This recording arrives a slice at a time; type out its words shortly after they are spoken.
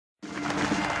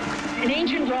In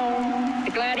ancient Rome, the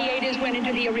gladiators went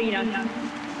into the arena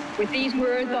with these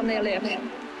words on their lips: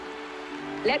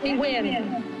 "Let me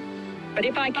win, but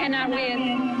if I cannot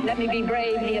win, let me be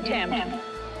brave in the attempt."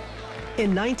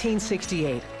 In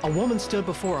 1968, a woman stood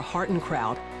before a heartened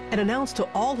crowd and announced to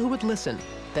all who would listen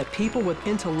that people with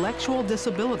intellectual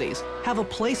disabilities have a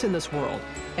place in this world,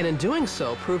 and in doing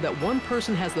so, proved that one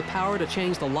person has the power to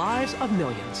change the lives of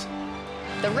millions.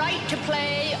 The right to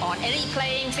play on any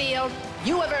playing field,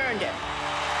 you have earned it.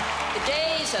 The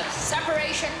days of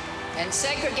separation and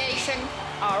segregation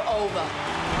are over.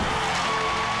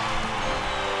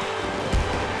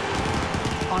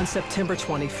 On September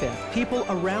 25th, people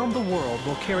around the world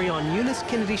will carry on Eunice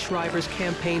Kennedy Shriver's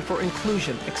campaign for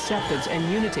inclusion, acceptance, and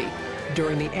unity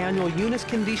during the annual Eunice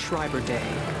Kennedy Shriver Day.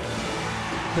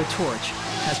 The torch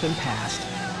has been passed.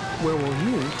 Where will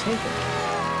you take it?